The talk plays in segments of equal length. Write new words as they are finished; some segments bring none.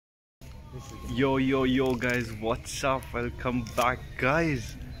Yo guys, what's up? Welcome back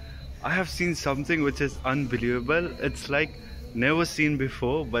guys. I have seen something which is unbelievable. It's like never seen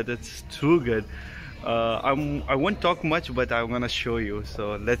before, but it's too good. I won't talk much, but I'm gonna show you.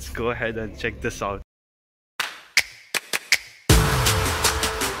 So let's go ahead and check this out.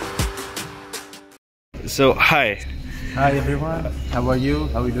 So hi everyone, how are you?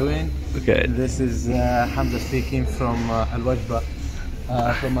 How are you doing? Okay. This is Hamza speaking from Wajba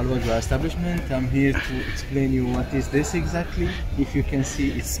Establishment. I'm here to explain you what is this exactly. If you can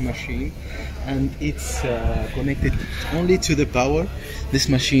see, it's machine and it's connected only to the power. This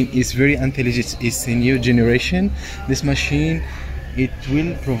machine is very intelligent. It's a new generation. This machine, it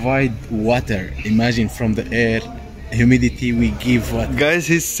will provide water. Imagine from the air, humidity, we give water. Guys,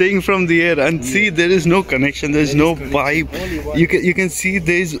 he's saying from the air, and see, there is no connection, there is no pipe. You can see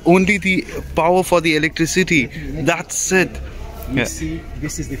there is only the power for the electricity. That's it. You see,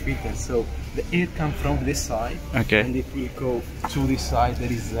 this is the filter. So the air comes from this side, okay, and it will go to this side. There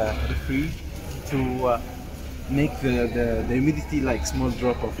is a fridge to make the humidity like small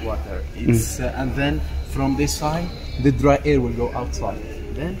drop of water. It's and then from this side, the dry air will go outside.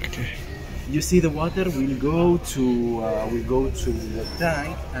 Then you see the water will go to the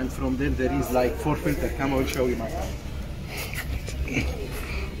tank, and from there is like 4 filters. Come, I will show you my hand.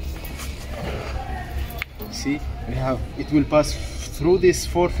 See, we have, it will pass through these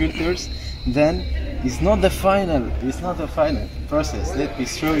 4 filters. Then it's not the final process. Let me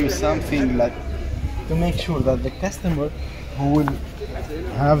show you something like to make sure that the customer who will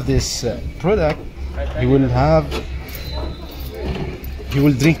have this product, he will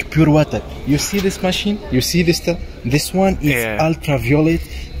drink pure water. You see this machine? You see this stuff? This one is ultraviolet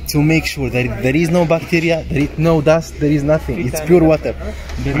to make sure that there is no bacteria, there is no dust, there is nothing. It's pure water.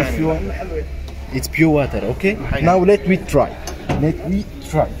 It's pure water, okay? Now let me try.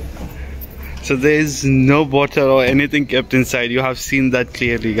 So there is no bottle or anything kept inside. You have seen that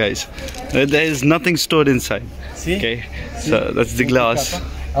clearly, guys. There is nothing stored inside. See? Okay, so that's the glass.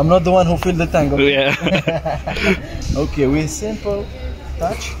 I'm not the one who filled the tank. Okay? Yeah. Okay, with simple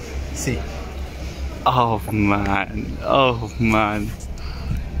touch. See. Oh man.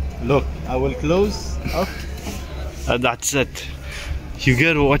 Look, I will close up. That's it. You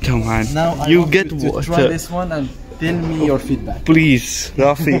get water, man. Now I want you to try this one and tell me your feedback. Please,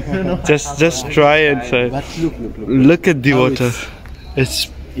 Rafi, just try and try. But look at the water.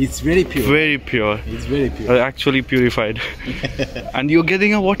 It's very pure. Very pure. It's very pure. Actually purified. And you're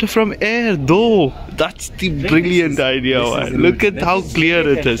getting a water from air, though. That's the brilliant idea, man. Look at how clear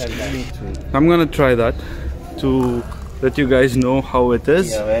it is. I'm gonna try that to let you guys know how it is.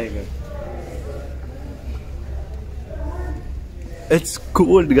 Yeah, very good. It's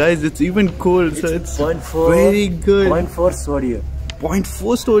cold, guys. It's even cold, so it's 0.4, very good. 0.4 sodium.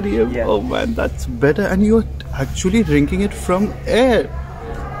 0.4 sodium. Yeah. Oh man, that's better. And you're actually drinking it from air.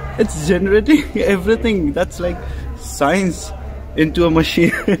 It's generating everything. That's like science into a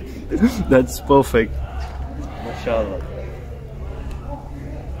machine. That's perfect. Mashallah.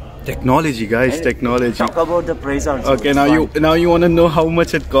 Technology, guys. Technology. Talk about the price also. Okay, now you want to know how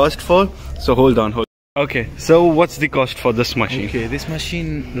much it cost for? So hold on. Okay, so what's the cost for this machine? Okay, this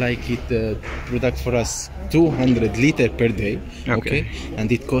machine, like it product for us 200 liter per day. Okay,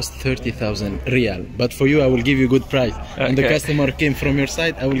 and it costs 30,000 real. But for you, I will give you good price. And the customer came from your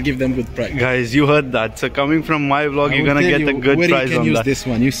side, I will give them good price. Guys, you heard that. So coming from my vlog, you're gonna get a good price on that. Where you can use this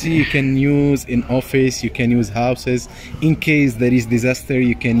one. You see, you can use in office, you can use houses. In case there is disaster,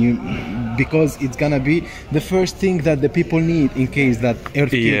 you can use, because it's gonna be the first thing that the people need in case that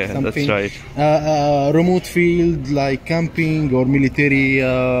earthquake, something. That's right. Remote field like camping or military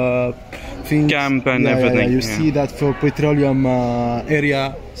things. Camp and everything. You see that for petroleum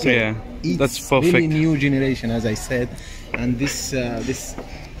area. So that's perfect. Really new generation, as I said, and this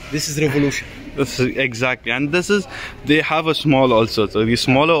is revolution. This is exactly, and they have a small also. So the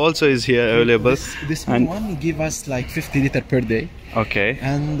smaller also is here available. This one give us like 50 liter per day. Okay.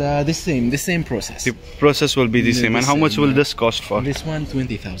 And the same process. The process will be the same. And how much will this cost for? This one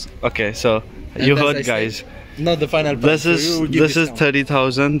 20,000. Okay, so you heard, guys. Not the final price. This is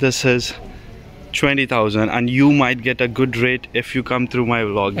 30,000. This is 20,000, and you might get a good rate if you come through my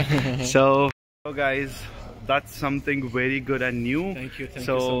vlog. So guys, that's something very good and new. Thank you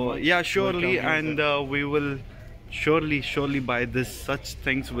so much. Yeah, surely, and we will surely buy such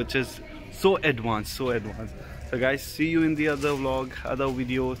things which is so advanced. So guys, see you in the other vlog, other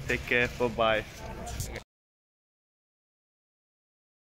video. Take care. Bye bye.